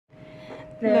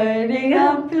Learning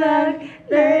Unplugged,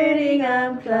 Learning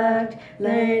Unplugged,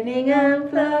 Learning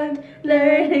Unplugged,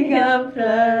 Learning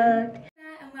Unplugged.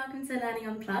 And welcome to Learning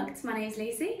Unplugged. My name is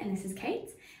Lucy and this is Kate,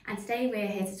 and today we're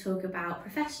here to talk about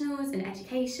professionals in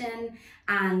education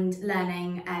and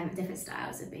learning different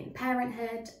styles of being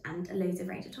parenthood and a loads of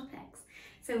range of topics.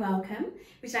 So welcome.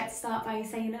 Would you like to start by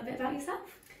saying a little bit about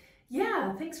yourself?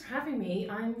 Yeah, thanks for having me.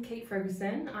 I'm Kate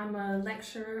Ferguson. I'm a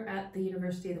lecturer at the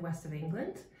University of the West of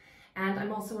England, and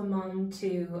I'm also a mum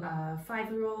to a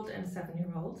 5-year-old and a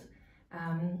 7-year-old.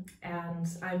 And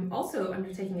I'm also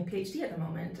undertaking a PhD at the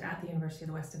moment at the University of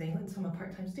the West of England, so I'm a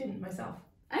part-time student myself.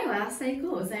 Oh, well, that's so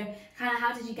cool. So kind of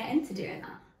how did you get into doing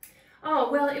that?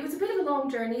 Oh, well, it was a bit of a long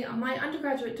journey. My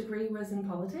undergraduate degree was in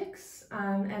politics,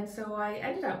 and so I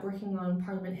ended up working on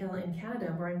Parliament Hill in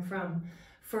Canada, where I'm from,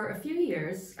 for a few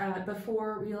years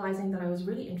before realizing that I was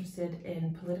really interested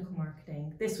in political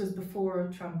marketing. This was before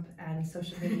Trump and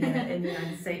social media in the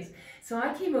United States. So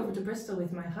I came over to Bristol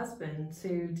with my husband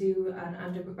to do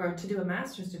a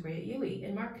master's degree at UWE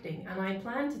in marketing, and I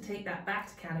planned to take that back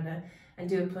to Canada and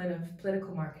do a bit of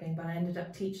political marketing, but I ended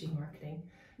up teaching marketing.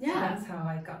 Yeah. So that's how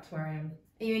I got to where I am.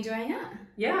 Are you enjoying it?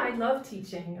 Yeah, I love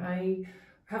teaching. I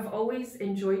have always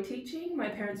enjoyed teaching. My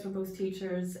parents were both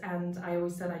teachers, and I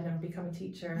always said I'd never become a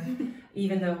teacher,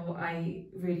 even though I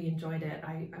really enjoyed it.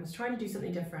 I was trying to do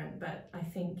something different, but I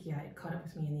think, yeah, it caught up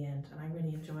with me in the end, and I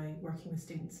really enjoy working with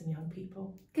students and young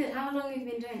people. Good. How long have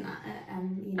you been doing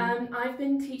that? I've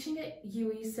been teaching at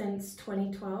UWE since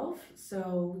 2012,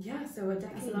 so yeah, so a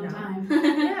decade That's a long now. time.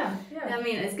 Yeah. I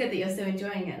mean, it's good that you're still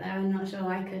enjoying it though. I'm not sure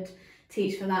I could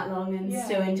teach for that long and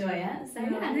still enjoy it. So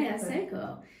that's so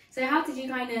cool. So how did you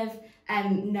kind of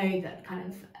know that kind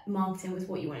of marketing was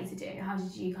what you wanted to do? How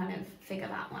did you kind of figure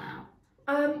that one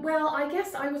out? Well, I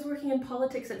guess I was working in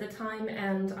politics at the time,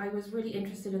 and I was really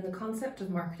interested in the concept of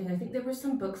marketing. I think there were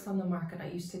some books on the market. I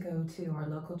used to go to our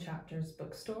local chapter's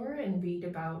bookstore and read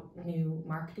about new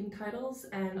marketing titles,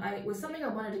 and it was something I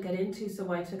wanted to get into,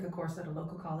 so I took a course at a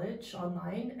local college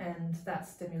online, and that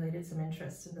stimulated some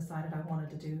interest and decided I wanted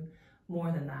to do more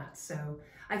than that. So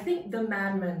I think the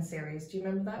Mad Men series, do you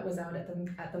remember that, was out at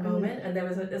the moment, and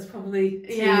there's probably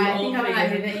I think I might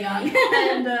be a bit young.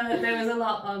 And there was a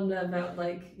lot on about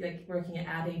like working at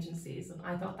ad agencies, and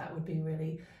I thought that would be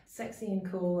really sexy and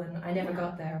cool, and I never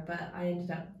got there, but I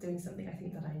ended up doing something I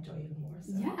think that I enjoy even more.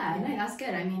 So, no, that's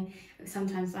good. I mean,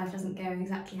 sometimes life doesn't go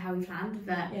exactly how we planned,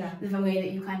 but the way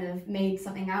that you kind of made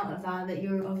something out of that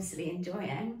you're obviously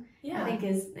enjoying, I think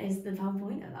is the whole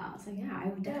point of that. So I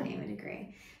would definitely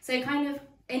agree. So kind of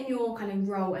in your kind of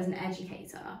role as an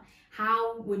educator,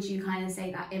 how would you kind of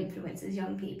say that influences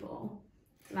young people?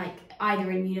 Like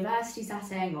either in university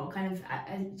setting or kind of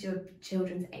at your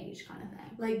children's age kind of thing?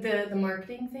 Like the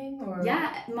marketing thing, or?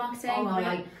 Yeah, marketing or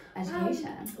like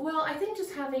education. Well, I think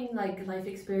just having like life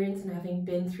experience and having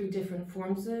been through different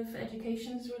forms of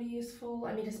education is really useful.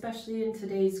 I mean, especially in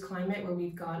today's climate where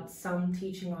we've got some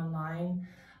teaching online,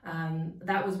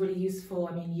 that was really useful.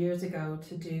 I mean, years ago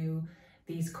to do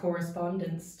these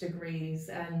correspondence degrees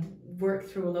and work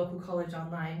through a local college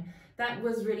online. That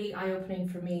was really eye-opening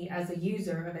for me as a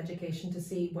user of education to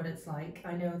see what it's like.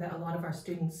 I know that a lot of our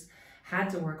students had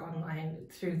to work online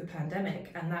through the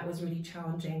pandemic, and that was really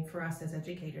challenging for us as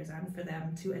educators and for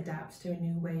them to adapt to a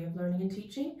new way of learning and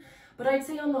teaching. But I'd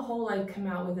say on the whole, I've come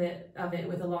out with it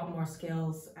with a lot more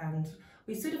skills, and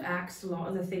we sort of axed a lot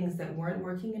of the things that weren't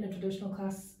working in a traditional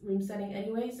classroom setting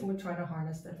anyways, and we're trying to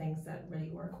harness the things that really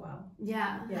work well.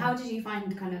 Yeah. How did you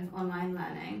find kind of online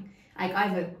learning? Like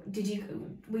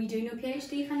were you doing your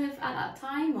PhD kind of at that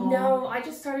time? Or? No, I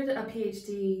just started a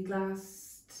PhD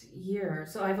last year,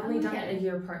 so I've only done it a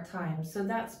year part-time. So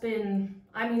that's been,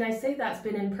 I mean, I say that's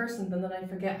been in person, but then I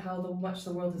forget how much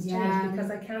the world has changed,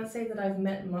 because I can't say that I've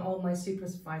met all my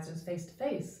supervisors face to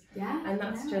face. And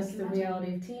that's just the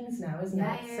reality of teams now, isn't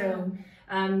it? So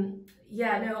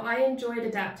I enjoyed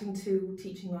adapting to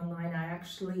teaching online. I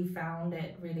actually found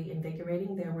it really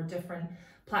invigorating. There were different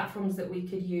platforms that we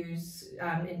could use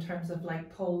in terms of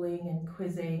like polling and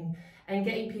quizzing and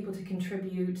getting people to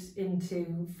contribute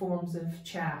into forms of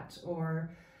chat or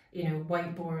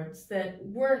whiteboards that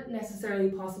weren't necessarily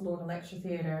possible in a lecture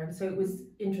theatre. So it was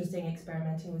interesting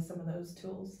experimenting with some of those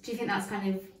tools. Do you think that's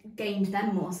kind of gained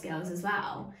them more skills as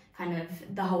well? Kind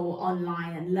of the whole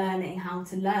online and learning how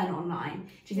to learn online.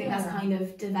 Do you think that's kind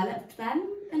of developed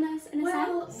them in a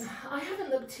sense? I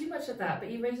haven't looked too much at that, but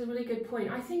you raise a really good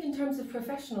point. I think in terms of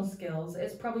professional skills,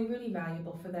 it's probably really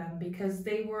valuable for them, because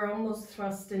they were almost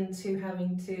thrust into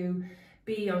having to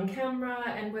be on camera,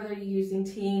 and whether you're using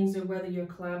Teams or whether you're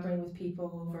collaborating with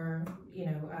people over,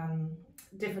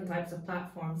 different types of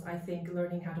platforms, I think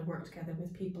learning how to work together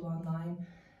with people online,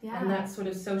 and that sort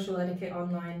of social etiquette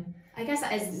online. I guess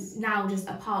that is now just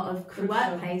a part of the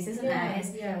workplace, isn't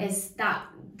it? It's that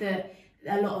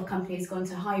a lot of companies go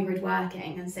into hybrid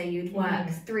working, and so you'd work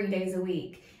 3 days a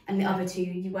week and the other 2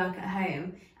 you work at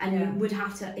home, and you would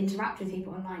have to interact with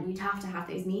people online. You'd have to have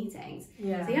those meetings.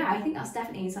 So I think that's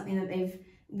definitely something that they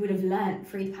would have learned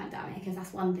through the pandemic, because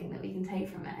that's one thing that we can take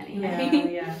from it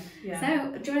anyway.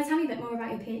 So do you want to tell me a bit more about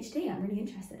your PhD? I'm really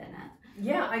interested in it.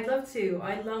 Yeah, I'd love to.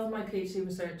 I love my PhD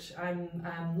research. I'm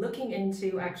looking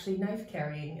into actually knife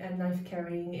carrying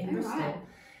in Bristol. Right.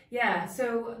 Yeah,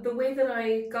 so the way that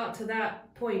I got to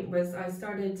that point was I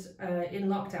started in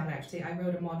lockdown actually. I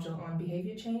wrote a module on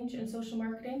behaviour change in social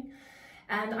marketing.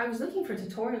 And I was looking for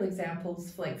tutorial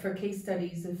examples, like for case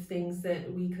studies of things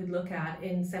that we could look at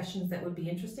in sessions that would be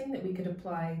interesting, that we could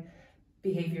apply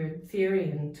behaviour theory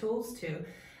and tools to.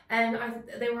 And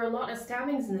there were a lot of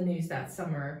stabbings in the news that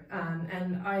summer,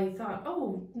 and I thought,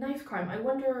 oh, knife crime. I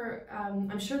wonder,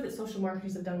 I'm sure that social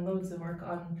marketers have done loads of work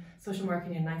on social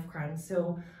marketing and knife crime,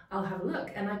 so I'll have a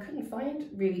look. And I couldn't find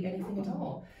really anything at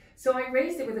all. So I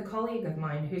raised it with a colleague of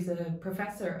mine who's a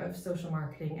professor of social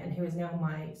marketing and who is now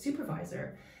my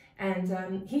supervisor.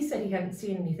 And he said he hadn't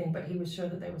seen anything, but he was sure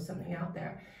that there was something out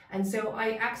there. And so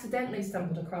I accidentally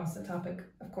stumbled across a topic,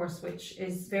 of course, which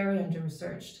is very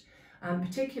under-researched.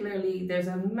 Particularly, there's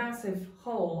a massive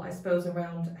hole, I suppose,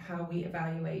 around how we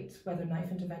evaluate whether knife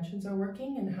interventions are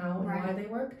working and how and why they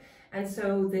work. And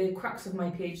so the crux of my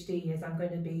PhD is I'm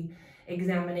going to be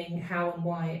examining how and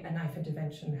why a knife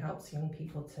intervention helps young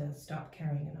people to stop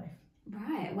carrying a knife.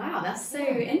 Right, wow, that's so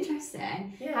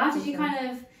interesting. Yeah, how did you kind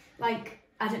of, like,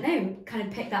 I don't know, kind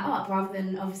of pick that up, rather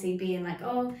than obviously being like,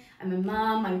 oh, I'm a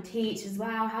mum, I teach as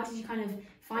well. How did you kind of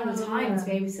find the time to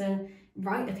be able to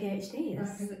write a PhD?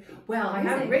 Well, I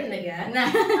haven't written it yet,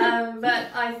 but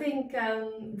I think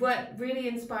what really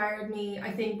inspired me,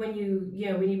 I think when you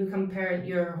become a parent,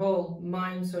 your whole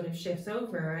mind sort of shifts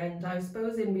over. And I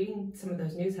suppose in reading some of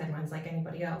those news headlines, like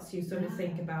anybody else, you sort of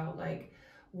think about like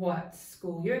what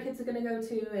school your kids are going to go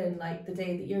to, and like the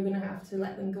day that you're going to have to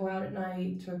let them go out at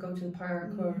night or go to the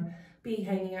park or be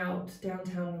hanging out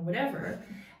downtown or whatever,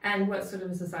 and what sort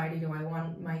of a society do I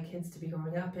want my kids to be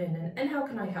growing up in, and how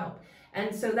can I help?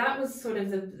 And so that was sort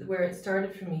of where it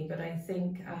started for me. But I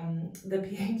think the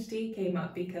PhD came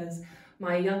up because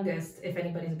my youngest, if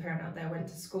anybody's a parent out there, went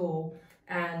to school,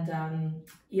 and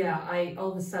I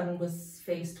all of a sudden was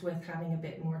faced with having a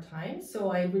bit more time.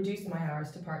 So I reduced my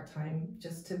hours to part-time,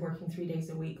 just to working 3 days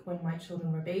a week when my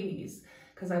children were babies,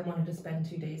 because I wanted to spend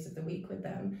 2 days of the week with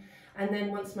them. And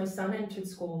then once my son entered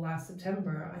school last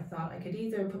September, I thought I could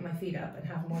either put my feet up and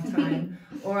have more time,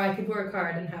 or I could work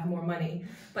hard and have more money.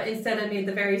 But instead I made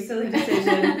the very silly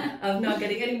decision of not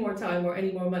getting any more time or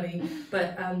any more money,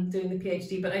 but doing the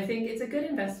PhD. But I think it's a good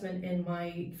investment in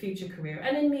my future career,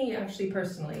 and in me actually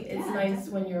personally. It's nice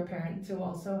when you're a parent to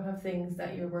also have things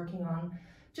that you're working on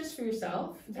just for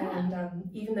yourself. And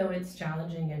even though it's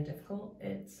challenging and difficult,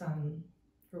 it's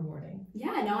rewarding.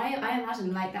 Yeah, no, I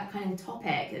imagine like that kind of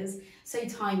topic is so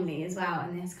timely as well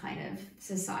in this kind of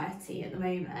society at the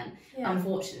moment,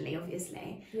 unfortunately,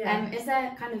 obviously. Is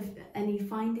there kind of any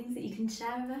findings that you can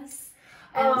share with us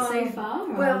so far?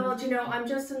 Or? Well, do you know, I'm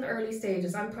just in the early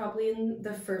stages. I'm probably in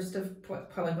the first of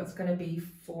probably what's going to be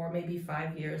 4, maybe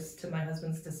 5 years, to my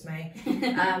husband's dismay,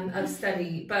 of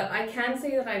study. But I can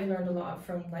say that I've learned a lot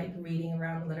from like reading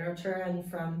around literature and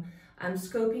from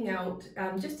scoping out,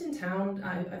 just in town.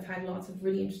 I've had lots of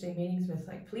really interesting meetings with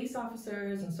like police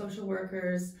officers and social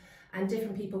workers and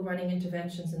different people running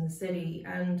interventions in the city.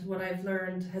 And what I've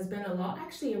learned has been a lot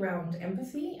actually around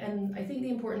empathy, and I think the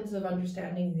importance of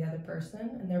understanding the other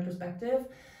person and their perspective.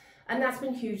 And that's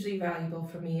been hugely valuable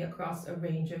for me across a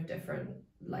range of different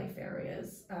life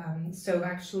areas. So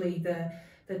actually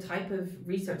the type of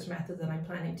research method that I'm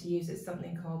planning to use is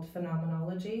something called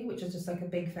phenomenology, which is just like a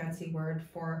big fancy word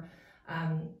for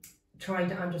trying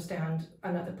to understand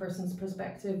another person's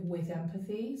perspective with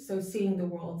empathy. So seeing the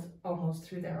world almost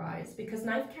through their eyes, because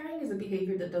knife carrying is a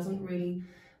behavior that doesn't really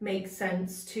make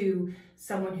sense to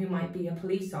someone who might be a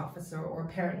police officer or a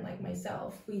parent like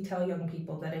myself. We tell young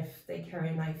people that if they carry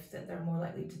a knife that they're more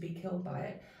likely to be killed by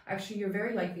it. Actually, you're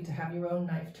very likely to have your own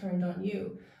knife turned on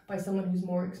you by someone who's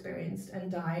more experienced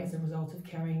and die as a result of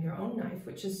carrying your own knife,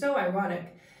 which is so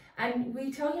ironic. And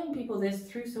we tell young people this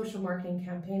through social marketing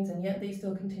campaigns, and yet they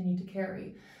still continue to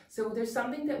carry. So there's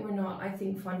something that we're not, I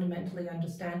think, fundamentally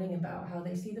understanding about how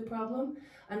they see the problem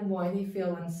and why they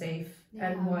feel unsafe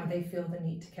and why they feel the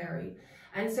need to carry.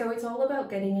 And so it's all about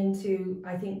getting into,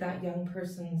 I think, that young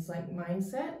person's like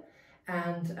mindset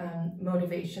and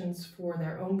motivations for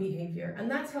their own behavior. And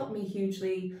that's helped me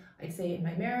hugely, I'd say, in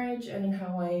my marriage and in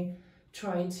how I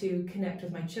try to connect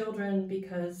with my children,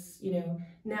 because, you know,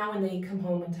 now when they come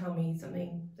home and tell me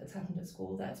something that's happened at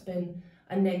school that's been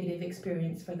a negative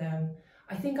experience for them,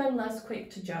 I think I'm less quick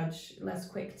to judge, less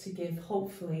quick to give,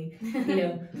 hopefully, you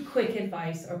know, quick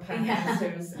advice or pat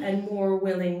answers, and more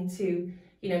willing to,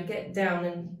 you know, get down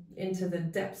and into the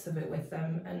depths of it with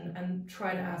them and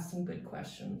try to ask some good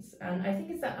questions. And I think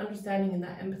it's that understanding and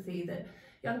that empathy that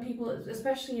young people,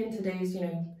 especially in today's, you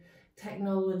know,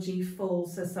 technology full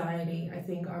society, I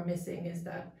think are missing, is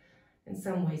that in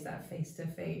some ways that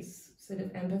face-to-face sort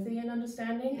of empathy and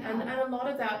understanding. And a lot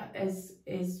of that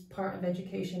is part of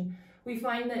education. We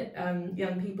find that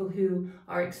young people who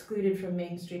are excluded from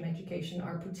mainstream education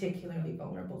are particularly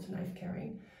vulnerable to knife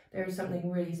carrying. There's something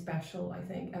really special, I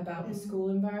think, about the school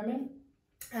environment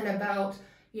and about,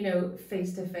 you know,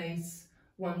 face-to-face,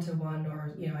 one-to-one,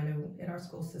 or, you know, I know in our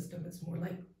school system it's more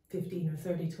like 15 or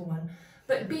 30 to 1.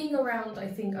 But being around, I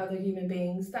think, other human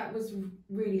beings, that was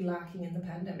really lacking in the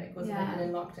pandemic, wasn't it, and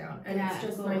in lockdown. And it's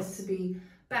just nice to be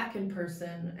back in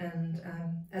person and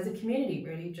as a community,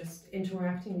 really just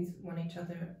interacting with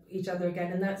each other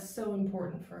again, and that's so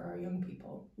important for our young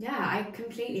people. Yeah, I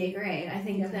completely agree. I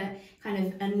think that kind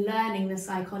of, and learning the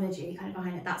psychology kind of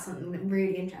behind it, that's something that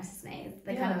really interests me,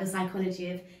 the kind of the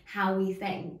psychology of how we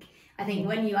think. I think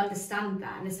when you understand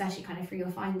that, and especially kind of through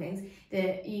your findings,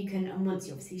 that you can, and once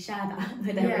you obviously share that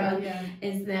with everyone,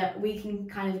 is that we can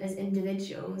kind of as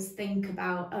individuals think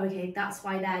about, oh, okay, that's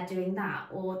why they're doing that,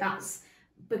 or that's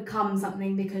become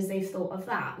something because they've thought of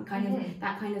that, and kind of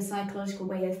that kind of psychological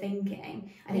way of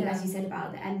thinking. I think, as you said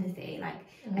about the empathy, like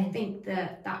I think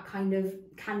that kind of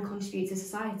can contribute to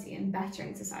society and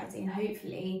bettering society, and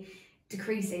hopefully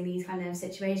decreasing these kind of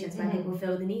situations where people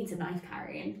feel the need to knife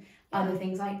carry and other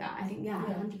things like that. I think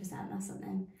 100% that's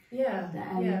something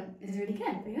that is really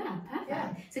good. But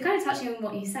perfect. So kind of touching on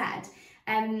what you said,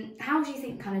 how do you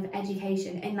think kind of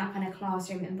education in that kind of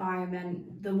classroom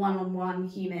environment, the one-on-one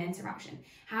human interaction,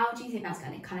 how do you think that's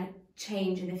going to kind of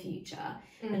change in the future?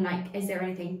 And like, is there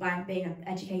anything, by being an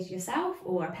educator yourself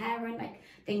or a parent, like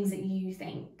things that you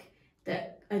think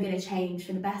that are going to change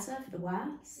for the better, for the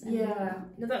worse? No,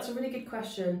 that's a really good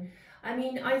question. I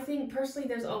mean, I think personally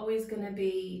there's always going to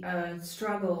be a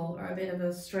struggle or a bit of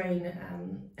a strain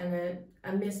and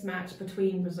a mismatch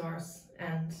between resource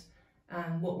and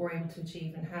what we're able to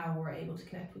achieve and how we're able to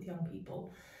connect with young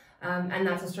people. And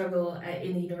that's a struggle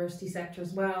in the university sector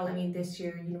as well. I mean, this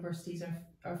year universities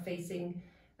are facing,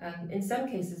 in some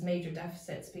cases, major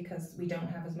deficits because we don't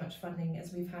have as much funding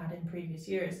as we've had in previous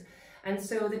years. And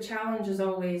so the challenge is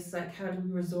always like, how do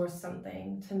we resource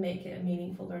something to make it a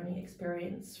meaningful learning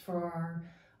experience for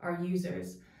our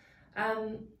users?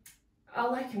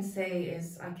 All I can say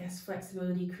is, I guess,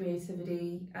 flexibility,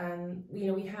 creativity, and you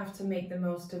know, we have to make the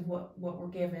most of what we're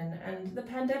given. And the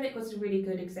pandemic was a really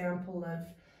good example of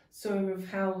sort of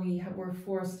how we were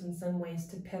forced in some ways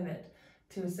to pivot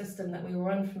to a system that we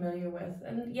were unfamiliar with,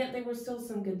 and yet there were still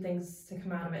some good things to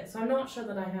come out of it. So I'm not sure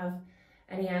that I have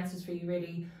any answers for you,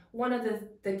 really. One of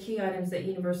the key items that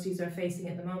universities are facing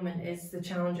at the moment is the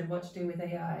challenge of what to do with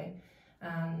AI.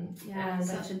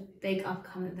 Such a big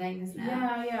upcoming thing, isn't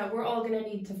it? We're all going to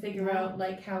need to figure out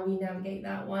like how we navigate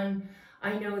that one.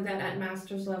 I know that at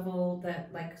master's level, that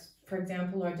like, for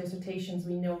example, our dissertations,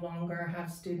 we no longer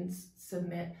have students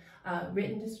submit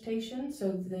written dissertations,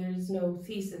 so there's no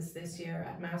thesis this year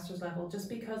at master's level, just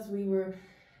because we were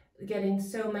getting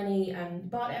so many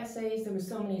bot essays, there were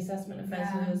so many assessment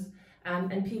offenses,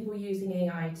 and people using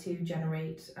AI to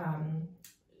generate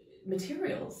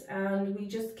materials, and we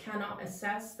just cannot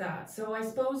assess that. So I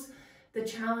suppose the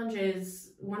challenge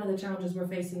is, one of the challenges we're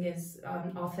facing is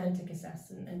authentic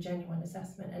assessment and genuine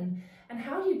assessment, and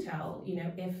how do you tell, you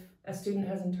know, if a student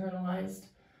has internalized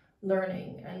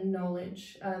learning and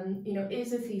knowledge? You know,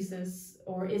 is a thesis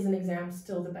or is an exam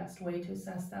still the best way to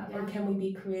assess that, or can we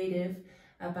be creative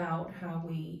about how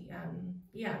we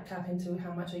tap into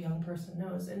how much a young person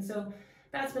knows? And so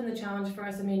that's been the challenge for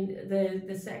us. I mean,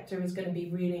 the sector is going to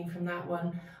be reeling from that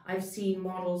one. I've seen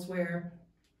models where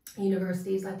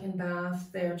universities like in Bath,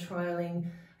 they're trialing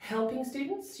helping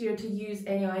students, you know, to use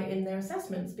AI in their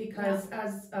assessments, because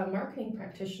as a marketing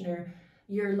practitioner,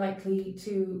 you're likely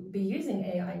to be using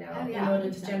AI now in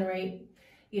order to generate,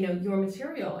 you know, your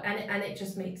material, and it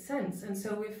just makes sense. And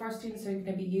so if our students are going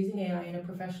to be using AI in a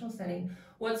professional setting,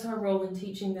 what's our role in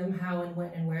teaching them how and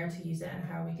when and where to use it, and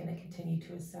how are we going to continue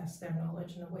to assess their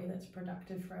knowledge in a way that's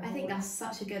productive for everyone? I think that's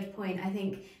such a good point. I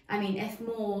think, I mean, if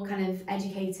more kind of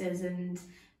educators and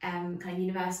kind of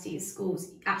universities,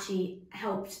 schools actually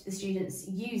helped the students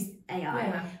use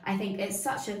AI. I think it's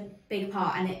such a big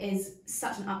part, and it is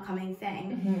such an upcoming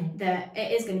thing that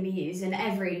it is going to be used in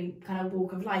every kind of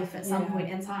walk of life at some point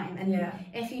in time. And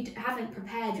if you haven't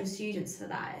prepared your students for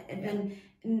that, then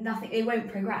it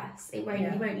won't progress. You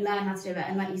won't learn how to do it.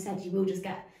 And like you said, you will just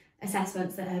get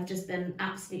assessments that have just been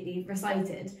absolutely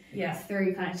recited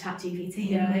through kind of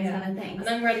ChatGPT and those kind of things. And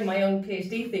I'm writing my own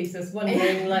PhD thesis,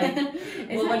 wondering like,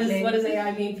 well, what does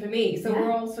AI mean for me? So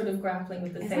we're all sort of grappling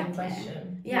with the same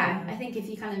question. I think if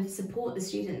you kind of support the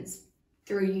students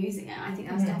through using it, I think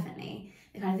that's definitely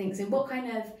the kind of thing. So what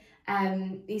kind of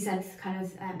you said kind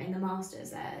of in the masters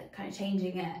they're kind of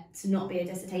changing it to not be a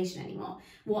dissertation anymore.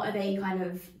 What are they kind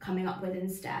of coming up with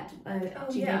instead?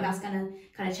 Do you think that's going to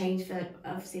kind of change for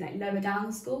obviously like lower down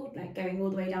the school, like going all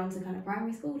the way down to kind of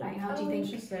primary school? Like how do you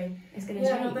think it's going to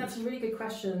change? No, that's really good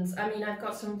questions. I mean, I've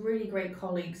got some really great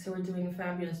colleagues who are doing a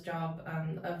fabulous job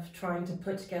of trying to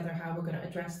put together how we're going to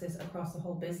address this across the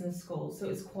whole business school. So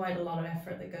it's quite a lot of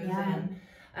effort that goes in.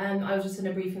 I was just in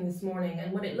a briefing this morning,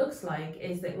 and what it looks like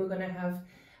is that we're going to have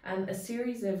a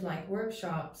series of like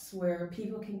workshops where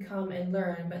people can come and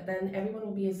learn, but then everyone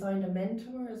will be assigned a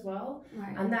mentor as well.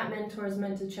 And that mentor is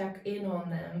meant to check in on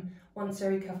them once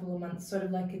every couple of months, sort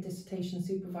of like a dissertation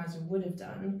supervisor would have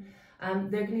done.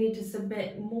 They're going to need to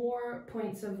submit more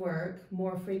points of work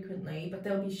more frequently, but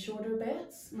they'll be shorter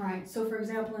bits. So for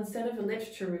example, instead of a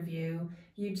literature review,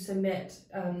 you'd submit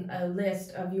a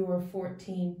list of your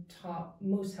 14 top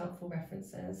most helpful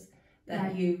references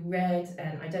that you read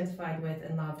and identified with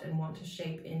and loved and want to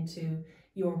shape into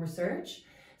your research.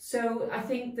 So I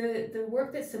think the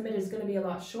work that's submitted is going to be a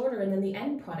lot shorter, and then the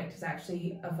end product is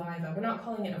actually a viva. We're not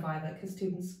calling it a viva because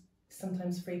students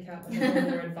sometimes freak out when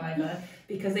they're at viva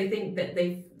because they think that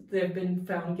they've been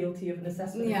found guilty of an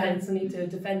assessment offence and need to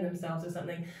defend themselves or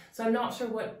something. So I'm not sure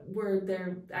what word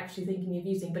they're actually thinking of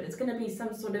using, but it's going to be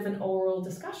some sort of an oral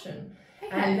discussion.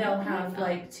 And they'll have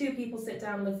like 2 people sit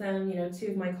down with them, 2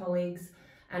 of my colleagues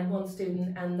and 1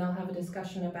 student, and they'll have a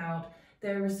discussion about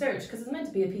their research, because it's meant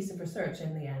to be a piece of research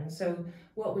in the end. So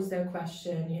what was their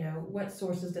question, what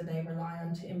sources did they rely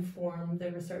on to inform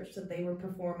the research that they were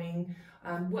performing,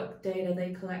 what data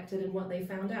they collected and what they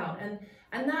found out.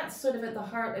 And that's sort of at the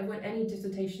heart of what any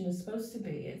dissertation is supposed to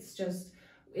be.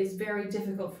 It's very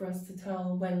difficult for us to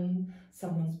tell when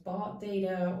someone's bought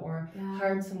data or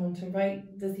hired someone to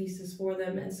write the thesis for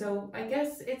them. And so I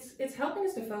guess it's helping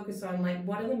us to focus on like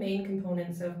what are the main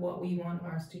components of what we want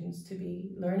our students to be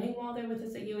learning while they're with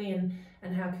us at UE,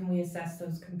 and how can we assess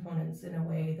those components in a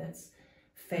way that's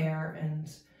fair and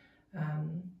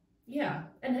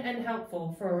and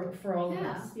helpful for all of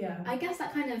us. I guess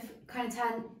that kind of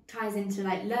ties into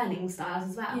like learning styles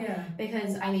as well.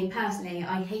 Because I mean, personally,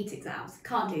 I hate exams.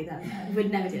 Can't do them.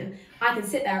 Would never do them. I can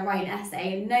sit there and write an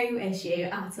essay, no issue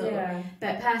at all.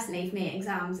 But personally, for me,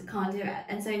 exams, can't do it.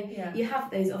 And so you have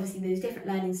those different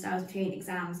learning styles between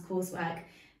exams, coursework,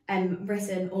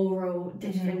 written, oral,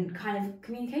 different kind of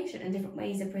communication and different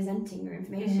ways of presenting your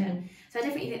information. So I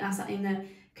definitely think that's something that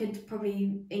could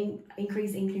probably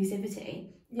increase inclusivity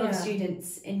of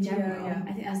students in general.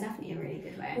 I think that's definitely a really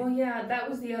good way. Well, that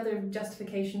was the other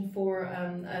justification for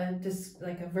a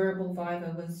verbal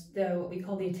viva, was what we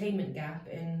call the attainment gap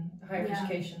in higher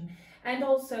education. And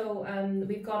also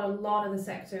we've got a lot of the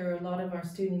sector, a lot of our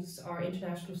students are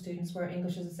international students where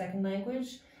English is a second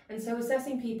language, and so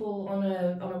assessing people on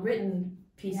a written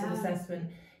piece of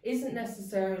assessment isn't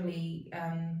necessarily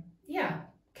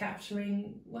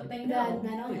capturing what they know.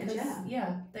 Their knowledge, because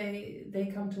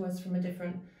they come to us from a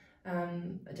different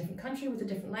country with a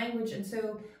different language. And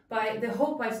so by the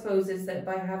hope, I suppose, is that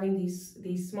by having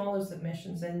these smaller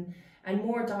submissions and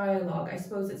more dialogue, I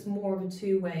suppose it's more of a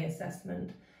 2-way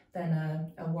assessment than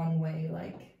a 1-way,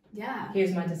 like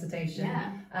here's my dissertation.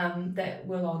 That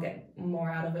we'll all get more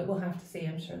out of it. We'll have to see.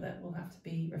 I'm sure that we'll have to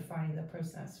be refining the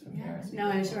process from here. No,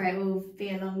 I'm sure it will be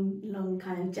a long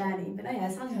kind of journey. But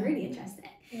it sounds really interesting.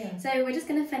 So we're just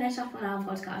going to finish up on our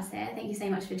podcast here. Thank you so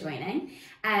much for joining.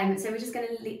 So we're just going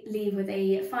to leave with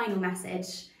a final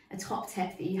message, a top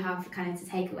tip that you have kind of to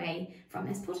take away from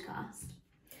this podcast.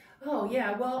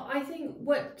 Well, I think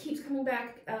what keeps coming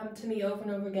back to me over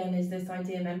and over again is this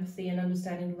idea of empathy and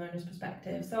understanding the learner's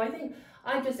perspective. So I think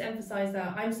I just emphasize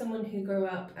that I'm someone who grew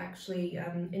up actually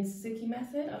in Suzuki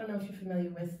method. I don't know if you're familiar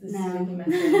with the Suzuki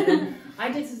method.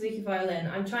 I did Suzuki violin.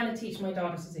 I'm trying to teach my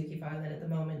daughter Suzuki violin at the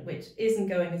moment, which isn't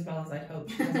going as well as I'd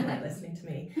hoped. She doesn't like listening to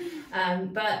me.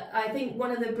 But I think one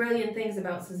of the brilliant things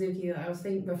about Suzuki that I was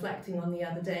reflecting on the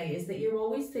other day is that you're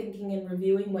always thinking and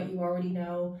reviewing what you already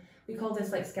know, we call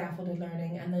this like scaffolded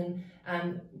learning, and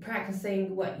then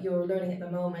practicing what you're learning at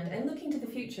the moment and looking to the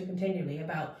future continually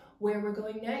about where we're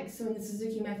going next. So in the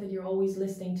Suzuki method, you're always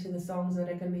listening to the songs that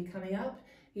are going to be coming up,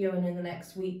 you know, and in the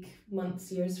next week,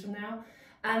 months, years from now.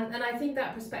 And I think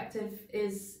that perspective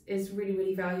is really,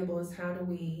 really valuable, is how do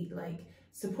we like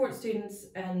support students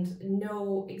and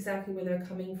know exactly where they're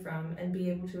coming from and be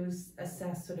able to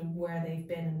assess sort of where they've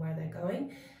been and where they're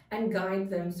going and guide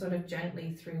them sort of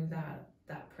gently through that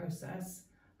process.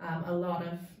 A lot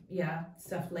of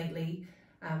stuff lately,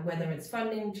 whether it's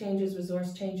funding changes,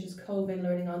 resource changes, COVID,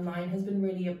 learning online has been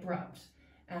really abrupt,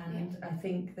 and I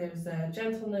think there's a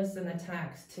gentleness and a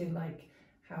tact to like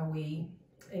how we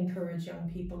encourage young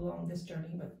people along this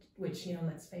journey, which, you know,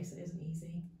 let's face it, isn't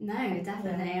easy. No,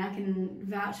 definitely. I can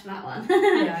vouch for that one.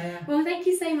 Yeah. Well, thank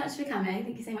you so much for coming.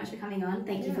 Thank you so much for coming on.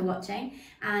 Thank you for watching,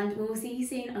 and we'll see you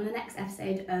soon on the next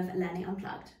episode of Learning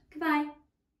Unplugged. Goodbye.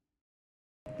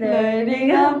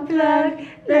 Learning Unplugged,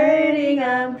 Learning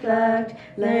Unplugged,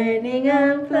 Learning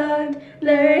Unplugged,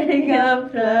 Learning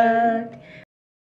Unplugged.